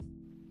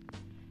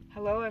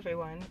Hello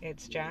everyone,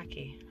 it's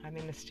Jackie. I'm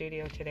in the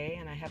studio today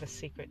and I have a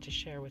secret to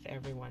share with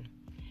everyone.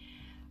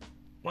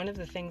 One of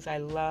the things I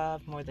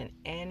love more than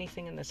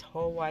anything in this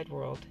whole wide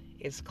world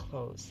is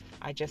clothes.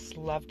 I just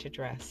love to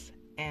dress.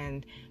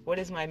 And what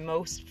is my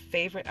most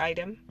favorite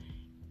item?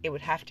 It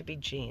would have to be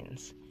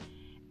jeans.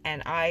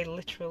 And I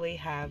literally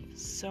have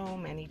so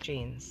many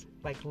jeans,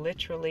 like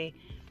literally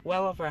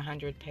well over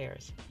 100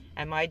 pairs.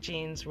 And my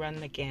jeans run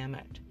the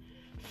gamut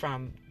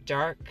from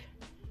dark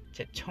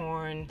to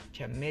torn,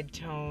 to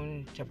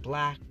mid-tone, to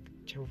black,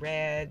 to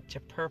red, to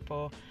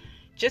purple,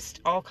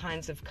 just all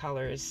kinds of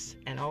colors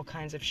and all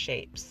kinds of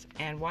shapes.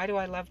 And why do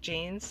I love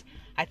jeans?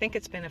 I think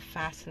it's been a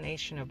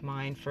fascination of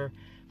mine for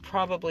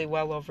probably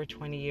well over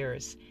 20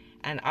 years.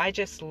 And I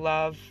just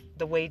love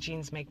the way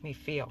jeans make me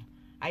feel.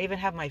 I even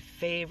have my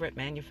favorite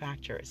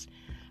manufacturers.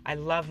 I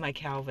love my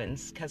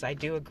Calvins because I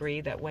do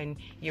agree that when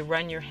you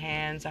run your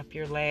hands up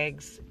your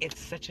legs,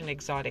 it's such an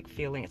exotic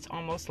feeling. It's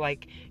almost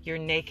like you're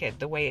naked,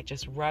 the way it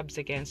just rubs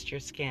against your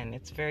skin.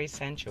 It's very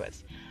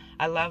sensuous.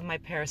 I love my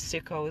pair of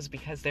Sukkos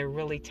because they're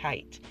really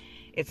tight.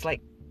 It's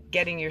like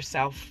getting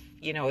yourself,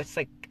 it's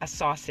like a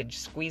sausage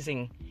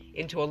squeezing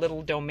into a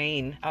little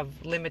domain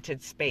of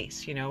limited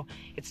space,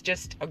 It's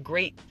just a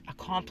great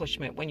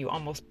accomplishment when you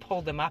almost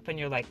pull them up and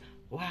you're like,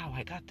 wow,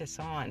 I got this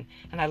on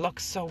and I look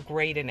so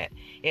great in it.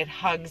 It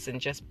hugs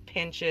and just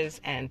pinches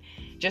and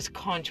just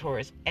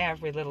contours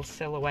every little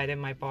silhouette in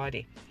my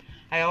body.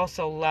 I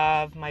also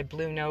love my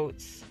Blue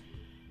Notes.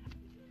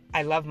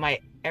 I love my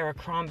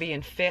Abercrombie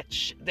and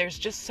Fitch. There's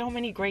just so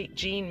many great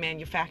jean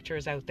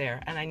manufacturers out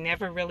there, and I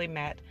never really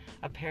met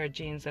a pair of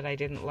jeans that I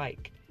didn't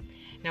like.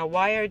 Now,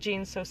 why are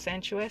jeans so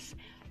sensuous?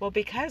 Well,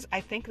 because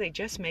I think they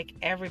just make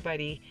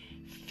everybody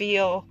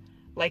feel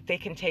like they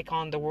can take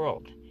on the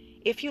world.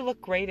 If you look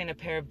great in a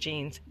pair of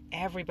jeans,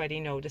 everybody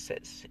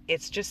notices.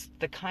 It's just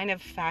the kind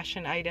of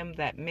fashion item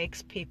that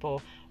makes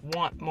people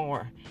want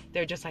more.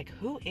 They're just like,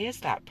 who is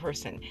that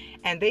person?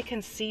 And they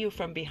can see you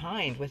from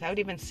behind without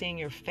even seeing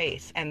your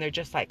face. And they're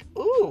just like,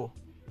 ooh,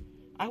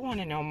 I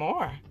want to know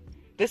more.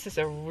 This is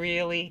a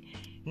really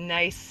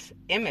nice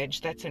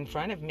image that's in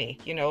front of me.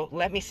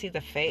 Let me see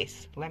the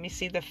face. Let me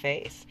see the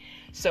face.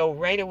 So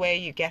right away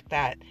you get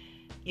that,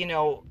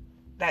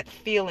 that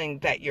feeling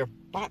that your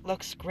butt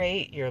looks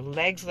great, your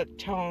legs look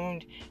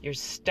toned, your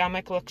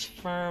stomach looks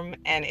firm,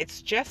 and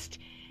it's just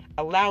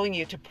allowing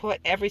you to put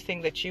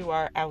everything that you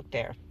are out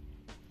there.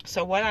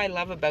 So what I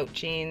love about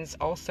jeans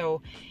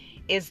also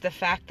is the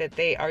fact that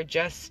they are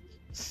just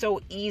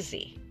so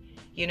easy,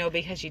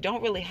 because you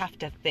don't really have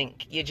to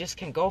think. You just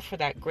can go for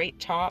that great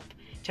top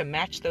to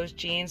match those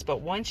jeans, but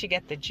once you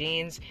get the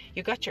jeans,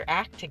 you got your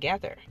act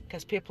together,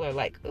 because people are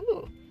like,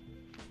 ooh,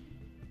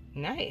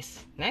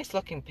 nice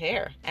looking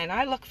pair. And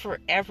I look for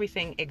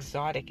everything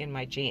exotic in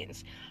my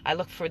jeans. I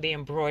look for the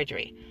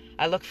embroidery.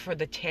 I look for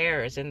the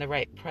tears in the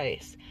right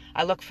place.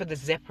 I look for the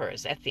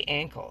zippers at the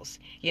ankles.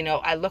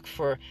 I look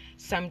for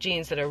some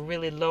jeans that are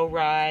really low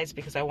rise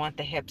because I want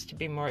the hips to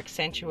be more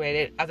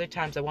accentuated. Other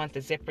times I want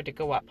the zipper to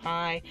go up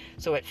high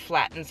so it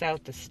flattens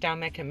out the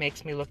stomach and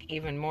makes me look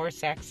even more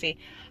sexy.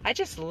 I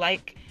just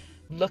like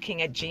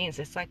looking at jeans.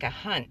 It's like a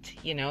hunt,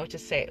 to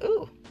say,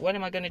 ooh, what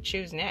am I going to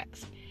choose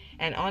next?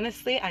 And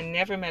honestly, I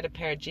never met a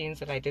pair of jeans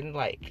that I didn't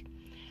like.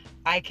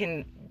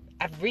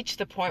 I've reached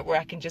the point where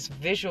I can just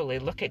visually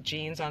look at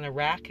jeans on a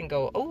rack and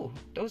go, oh,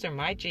 those are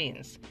my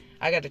jeans.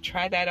 I got to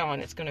try that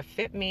on. It's going to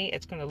fit me.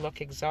 It's going to look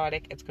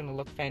exotic. It's going to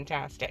look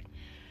fantastic.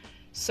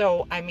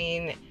 So,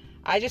 I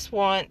just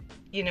want,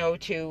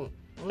 to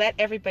let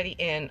everybody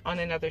in on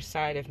another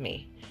side of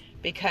me,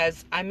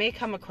 because I may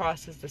come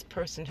across as this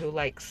person who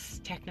likes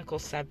technical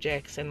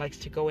subjects and likes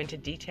to go into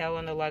detail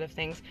on a lot of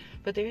things,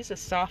 but there is a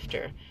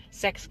softer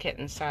sex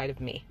kitten side of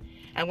me.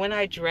 And when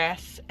I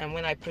dress and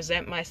when I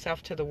present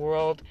myself to the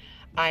world,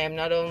 I am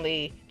not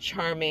only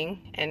charming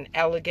and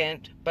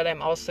elegant, but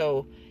I'm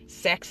also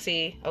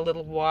sexy, a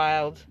little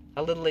wild,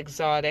 a little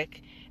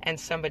exotic, and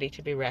somebody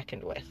to be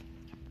reckoned with.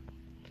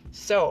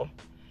 So,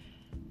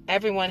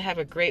 everyone have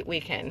a great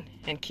weekend,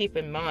 and keep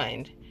in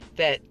mind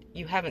that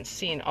you haven't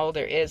seen all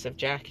there is of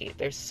Jackie.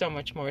 There's so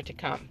much more to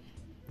come.